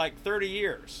teaching for like 30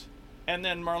 years. And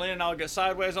then Marlene and I'll get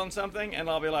sideways on something, and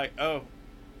I'll be like, oh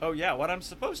yeah, what I'm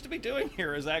supposed to be doing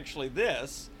here is actually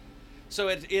this. So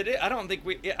I don't think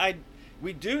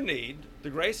we do need the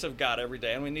grace of God every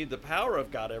day, and we need the power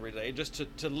of God every day just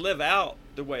to live out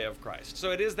the way of Christ.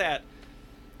 So it is that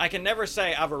I can never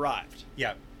say I've arrived.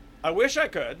 Yeah. I wish I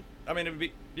could. I mean, it would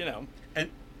be, And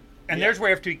there's where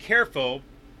we have to be careful,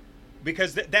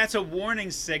 because that's a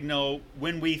warning signal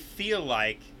when we feel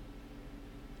like,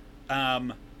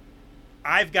 I've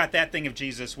got that thing of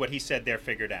Jesus, what He said there,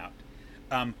 figured out.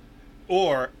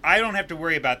 Or I don't have to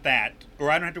worry about that, or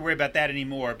I don't have to worry about that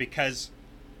anymore because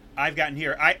I've gotten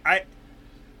here. I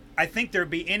think there'd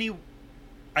be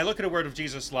I look at a word of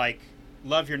Jesus like,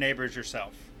 love your neighbor as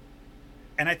yourself.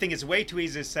 And I think it's way too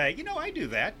easy to say, I do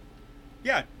that.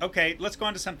 Yeah, okay, let's go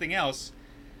on to something else.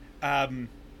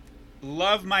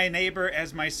 Love my neighbor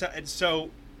as myself. So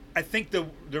I think the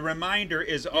reminder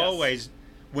is always,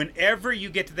 whenever you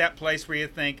get to that place where you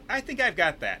think, I think I've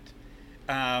got that,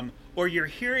 or you're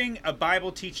hearing a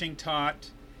Bible teaching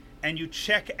taught and you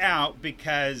check out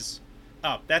because,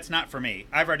 oh, that's not for me.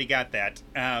 I've already got that.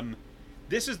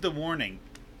 This is the warning.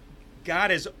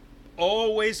 God is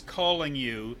always calling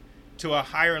you to a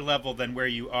higher level than where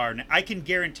you are. And I can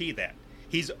guarantee that.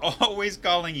 He's always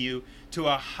calling you to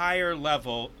a higher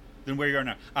level than where you are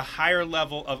now. A higher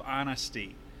level of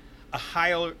honesty. A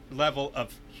higher level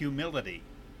of humility.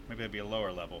 Maybe that'd be a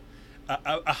lower level.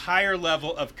 A higher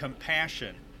level of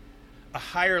compassion. A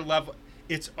higher level.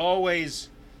 It's always,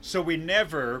 so we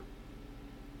never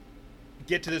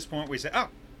get to this point where we say, oh,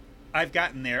 I've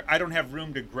gotten there. I don't have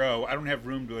room to grow. I don't have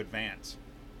room to advance.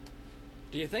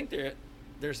 Do you think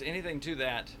there's anything to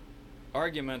that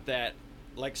argument that,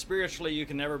 like, spiritually you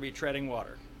can never be treading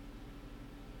water?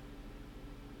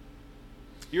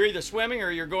 You're either swimming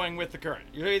or you're going with the current.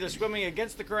 You're either swimming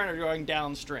against the current or you're going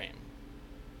downstream.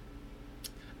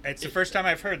 It's the first time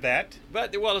I've heard that.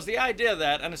 But, well, it's the idea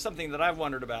that, and it's something that I've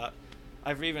wondered about.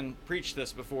 I've even preached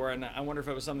this before, and I wonder if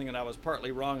it was something that I was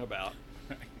partly wrong about.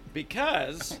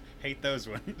 Because... hate those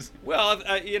ones. Well,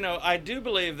 I do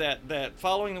believe that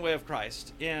following the way of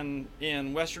Christ in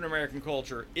Western American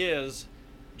culture is,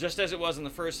 just as it was in the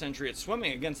first century, it's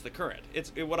swimming against the current.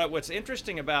 What's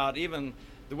interesting about even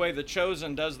the way the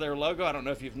Chosen does their logo, I don't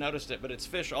know if you've noticed it, but it's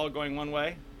fish all going one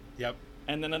way. Yep.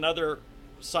 And then another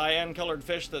cyan-colored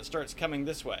fish that starts coming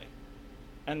this way.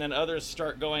 And then others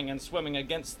start going and swimming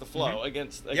against the flow,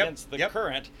 against the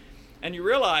current. And you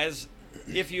realize...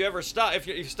 if you ever stop, if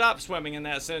you stop swimming in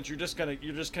that sense, you're just gonna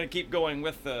keep going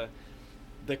with the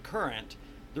current.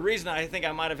 The reason I think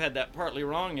I might have had that partly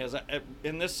wrong is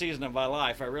in this season of my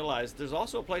life, I realized there's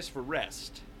also a place for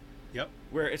rest. Yep.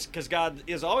 Where it's because God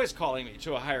is always calling me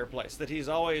to a higher place. That He's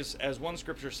always, as one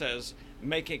scripture says,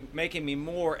 making me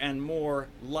more and more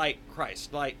like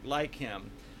Christ, like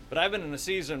Him. But I've been in a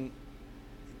season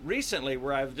recently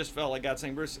where I've just felt like God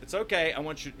saying, Bruce, it's okay. I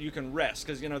want you can rest.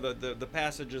 Because, the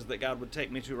passages that God would take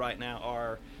me to right now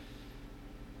are,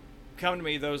 come to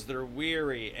me, those that are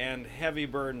weary and heavy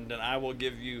burdened, and I will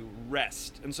give you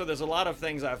rest. And so there's a lot of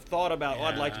things I've thought about. Yeah.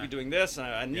 I'd like to be doing this, and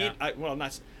I need,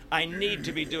 I need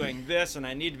to be doing this, and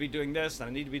I need to be doing this, and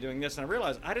I need to be doing this. And I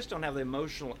realize I just don't have the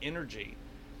emotional energy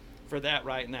for that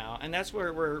right now. And that's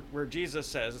where Jesus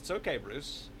says, it's okay,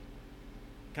 Bruce.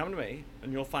 Come to me,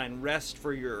 and you'll find rest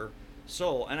for your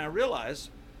soul. And I realize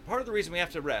part of the reason we have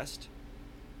to rest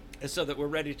is so that we're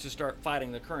ready to start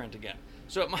fighting the current again.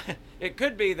 So it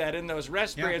could be that in those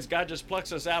rest periods, God just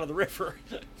plucks us out of the river.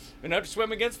 We don't have to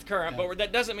swim against the current, but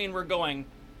that doesn't mean we're going.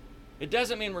 It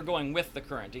doesn't mean we're going with the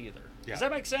current either. Yeah. Does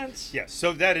that make sense? Yes.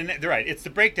 So right. It's the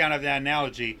breakdown of that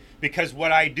analogy, because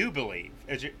what I do believe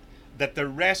is that the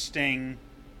resting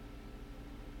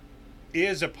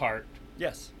is a part.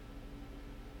 Yes.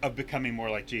 Of becoming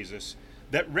more like Jesus,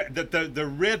 that the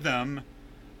rhythm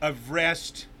of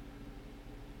rest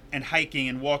and hiking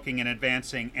and walking and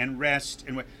advancing and rest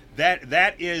and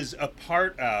that is a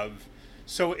part of.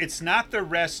 So it's not the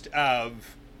rest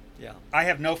of. Yeah. I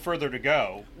have no further to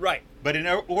go. Right. But in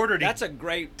order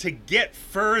to to get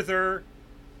further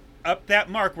up that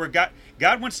mark where God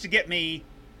wants to get me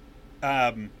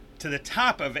to the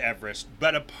top of Everest,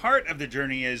 but a part of the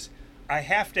journey is I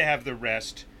have to have the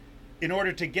rest. In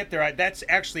order to get there, that's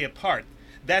actually a part.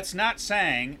 That's not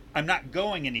saying I'm not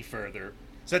going any further.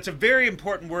 So it's a very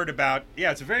important word about,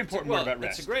 it's a very important word about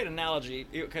rest. It's a great analogy.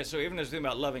 Okay, so even as we think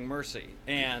about loving mercy,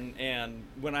 and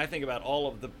when I think about all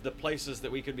of the places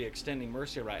that we could be extending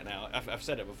mercy right now, I've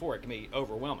said it before, it can be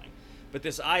overwhelming. But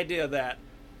this idea that,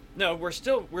 no, we're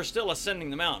still ascending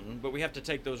the mountain, but we have to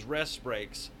take those rest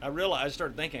breaks. I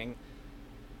started thinking,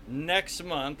 next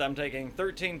month I'm taking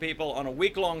 13 people on a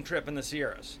week-long trip in the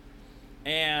Sierras.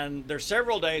 And there's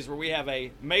several days where we have a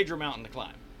major mountain to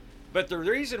climb. But the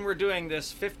reason we're doing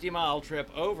this 50-mile trip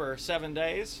over 7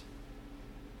 days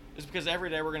is because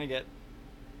every day we're going to get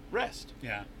rest.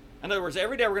 Yeah. In other words,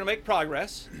 every day we're going to make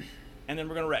progress, and then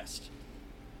we're going to rest.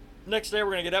 Next day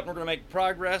we're going to get up and we're going to make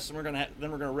progress, and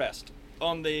then we're going to rest.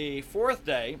 On the fourth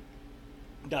day,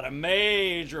 got a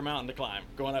major mountain to climb,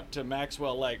 going up to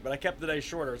Maxwell Lake. But I kept the day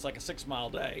shorter. It's like a 6-mile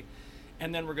day.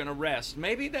 And then we're going to rest.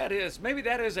 Maybe that is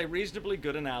a reasonably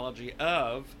good analogy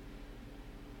of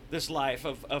this life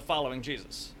of following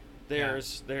Jesus.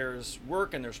 There's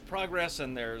work and there's progress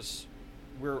and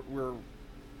we're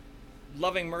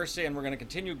loving mercy and we're going to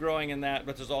continue growing in that.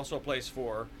 But there's also a place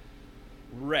for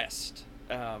rest.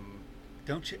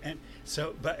 Don't you? And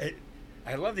so,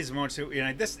 I love these moments.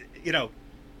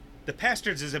 The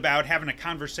Pastors is about having a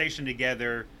conversation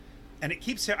together. And it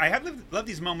keeps. I love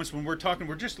these moments when we're talking.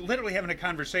 We're just literally having a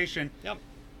conversation. Yep.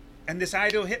 and this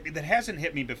idea hit me that hasn't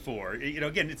hit me before.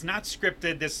 Again, it's not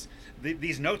scripted.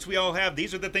 These notes we all have,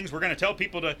 these are the things we're going to tell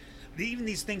people to, even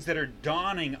these things that are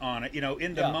dawning on it,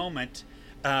 in the moment.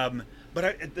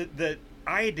 The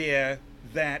idea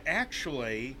that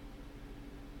actually,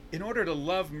 in order to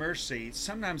love mercy,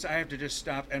 sometimes I have to just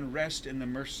stop and rest in the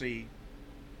mercy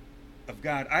of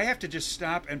God. I have to just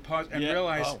stop and pause and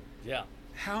realize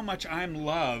how much I'm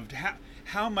loved,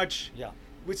 how much. Yeah.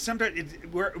 Which sometimes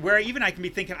where even I can be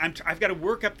thinking I've got to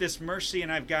work up this mercy,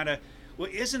 and I've got to. Well,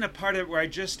 isn't a part of it where I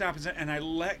just stop and I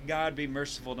let God be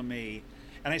merciful to me,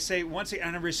 and I say once again,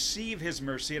 and I receive His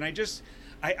mercy, and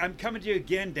I'm coming to you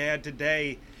again, Dad,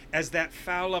 today as that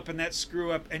foul up and that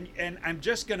screw up, and I'm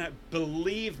just gonna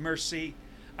believe mercy.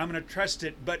 I'm gonna trust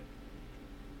it, but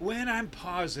when I'm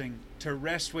pausing to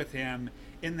rest with Him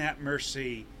in that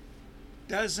mercy,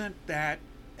 doesn't that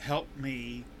help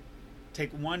me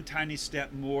take one tiny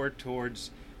step more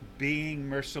towards being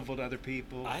merciful to other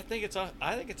people? I think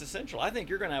it's essential. I think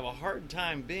you're going to have a hard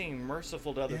time being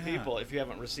merciful to other people if you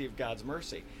haven't received God's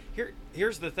mercy.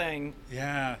 Here's the thing.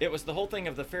 Yeah. It was the whole thing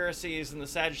of the Pharisees and the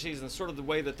Sadducees and sort of the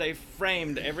way that they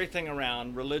framed everything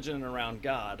around religion and around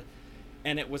God.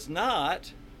 And it was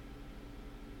not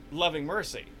loving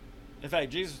mercy. In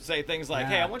fact, Jesus would say things like,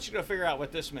 hey, I want you to figure out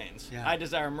what this means. Yeah. I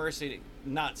desire mercy,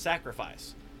 not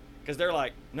sacrifice. Because they're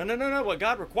like, no. What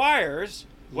God requires,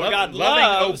 God loves.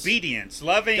 Loving obedience.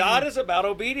 God is about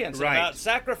obedience, and about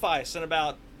sacrifice, and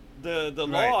about the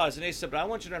laws. And He said, but I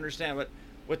want you to understand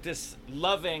what this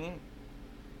loving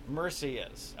mercy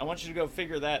is. I want you to go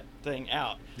figure that thing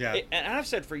out. Yeah. And I've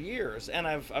said for years, and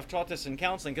I've taught this in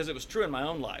counseling because it was true in my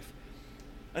own life,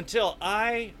 until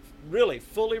I really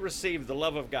fully received the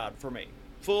love of God for me.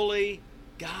 Fully,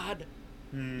 God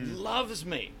loves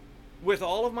me. With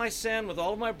all of my sin, with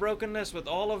all of my brokenness, with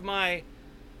all of my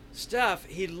stuff,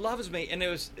 He loves me. And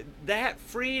that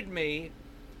freed me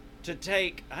to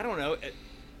take, I don't know,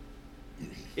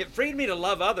 it freed me to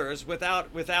love others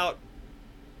without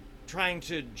trying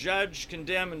to judge,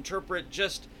 condemn, interpret,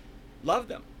 just love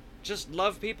them. Just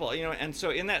love people, and so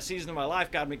in that season of my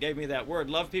life, God gave me that word,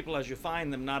 love people as you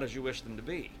find them, not as you wish them to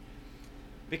be.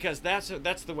 Because that's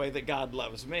the way that God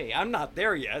loves me. I'm not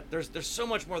there yet. There's so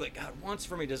much more that God wants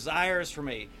for me, desires for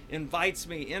me, invites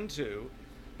me into,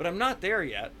 but I'm not there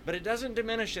yet. But it doesn't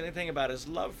diminish anything about His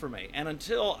love for me. And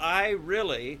until I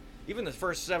really, even the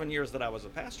first 7 years that I was a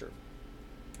pastor,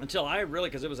 until I really,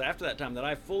 because it was after that time that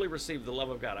I fully received the love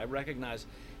of God, I recognized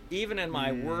even in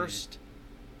my worst,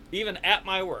 even at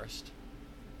my worst,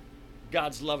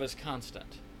 God's love is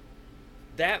constant.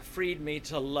 That freed me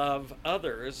to love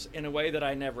others in a way that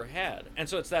I never had. And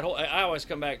so it's that whole, I always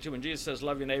come back to when Jesus says,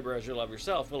 love your neighbor as you love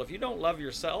yourself. Well, if you don't love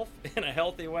yourself in a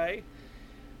healthy way,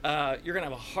 you're going to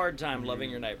have a hard time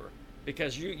loving your neighbor.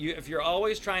 Because you if you're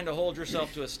always trying to hold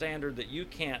yourself to a standard that you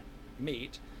can't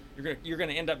meet, you're going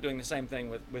to end up doing the same thing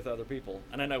with other people.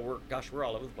 And I know we're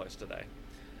all over the place today.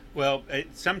 Well,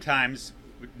 sometimes,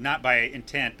 not by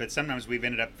intent, but sometimes we've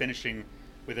ended up finishing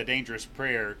with a dangerous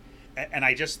prayer. And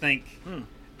I just think,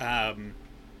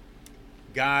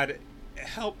 God,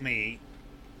 help me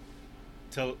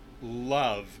to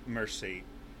love mercy.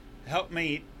 Help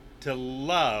me to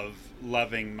love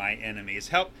loving my enemies.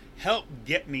 Help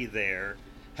get me there.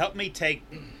 Help me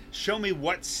show me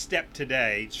what step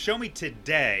today. Show me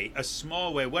today, a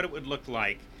small way, what it would look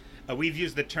like. We've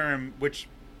used the term, which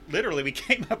literally we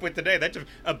came up with today. That's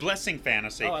a blessing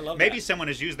fantasy. Oh, I love Maybe that. Someone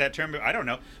has used that term, I don't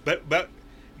know. But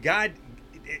God,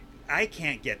 I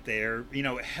can't get there.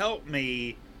 Help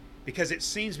me, because it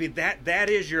seems to me that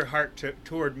is your heart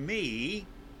toward me.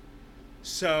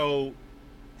 So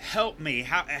help me.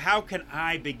 How can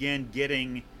I begin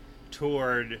getting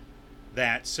toward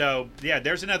that? So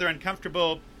there's another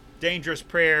uncomfortable, dangerous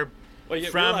prayer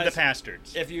from the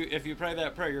pastors. If you pray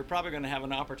that prayer, you're probably going to have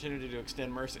an opportunity to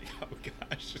extend mercy. Oh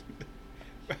gosh.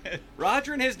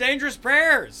 Roger and his dangerous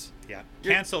prayers. Yeah.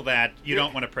 Cancel that. You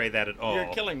don't want to pray that at all.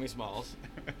 You're killing me, Smalls.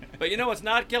 But you know what's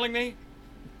not killing me?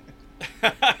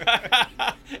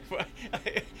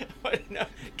 No,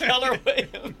 Keller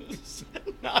Williams.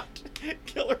 Not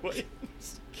Keller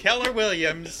Williams. Keller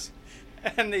Williams.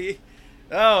 And the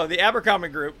Abercrombie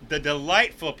Group. The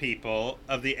delightful people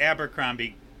of the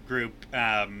Abercrombie Group.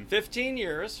 15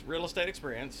 years real estate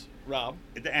experience, Rob.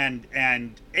 And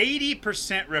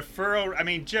 80% referral. I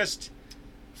mean, just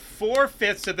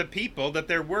 4/5 of the people that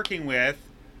they're working with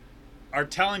are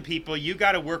telling people, you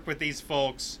got to work with these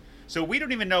folks. So we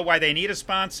don't even know why they need a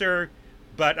sponsor,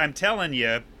 but I'm telling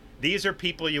you, these are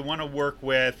people you want to work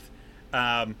with.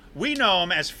 We know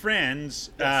them as friends,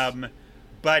 yes.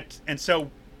 And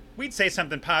so we'd say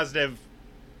something positive.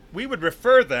 We would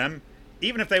refer them,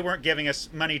 even if they weren't giving us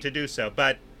money to do so,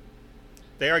 but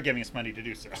they are giving us money to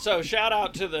do so. So shout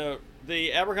out to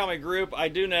the Abercrombie group. I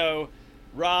do know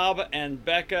Rob and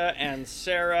Becca and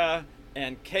Sarah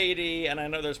and Katie, and I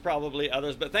know there's probably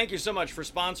others, but thank you so much for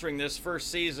sponsoring this first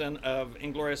season of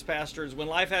Inglorious Pastors. When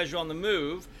life has you on the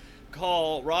move,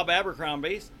 call Rob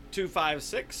Abercrombie,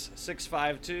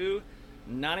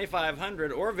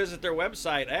 256-652-9500, or visit their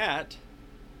website at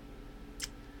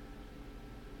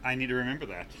I need to remember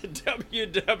that.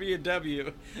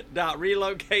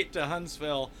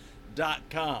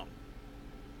 www.relocatetohuntsville.com.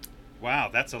 Wow,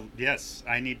 that's yes.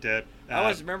 I need to. I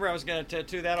was going to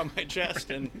tattoo that on my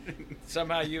chest, and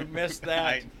somehow you missed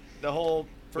that. The whole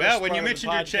first well, when part you of the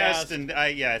mentioned your podcast, chest, and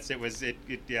yes, it was that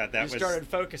you was started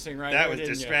focusing right. That there, was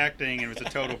didn't distracting, you? and it was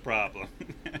a total problem.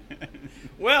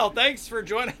 Well, thanks for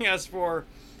joining us for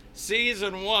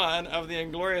Season 1 of the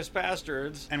Inglorious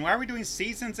Pastors. And why are we doing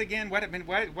seasons again? Why?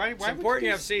 It's important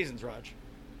you have seasons, Raj.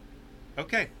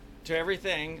 Okay. To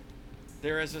everything,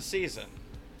 there is a season.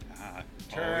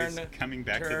 Always coming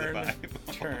back to the Bible.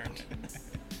 Turn.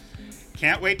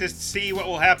 Can't wait to see what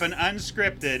will happen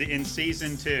unscripted in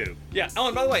Season 2. Yeah. Oh,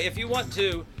 and by the way, if you want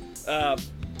to,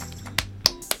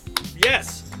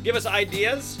 give us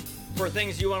ideas for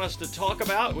things you want us to talk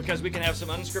about, because we can have some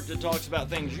unscripted talks about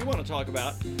things you want to talk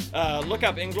about. Look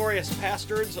up Inglorious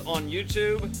Pastors on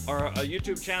YouTube, or a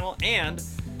YouTube channel, and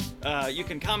you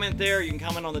can comment there. You can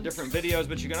comment on the different videos,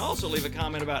 but you can also leave a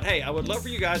comment about, hey, I would love for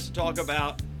you guys to talk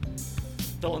about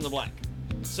fill in the blank.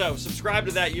 So subscribe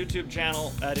to that YouTube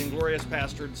channel at Inglorious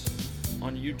Pastors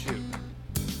on YouTube.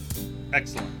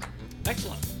 Excellent.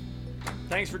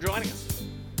 Thanks for joining us.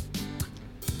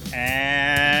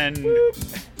 And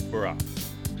Boop. we're off.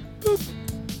 Boop.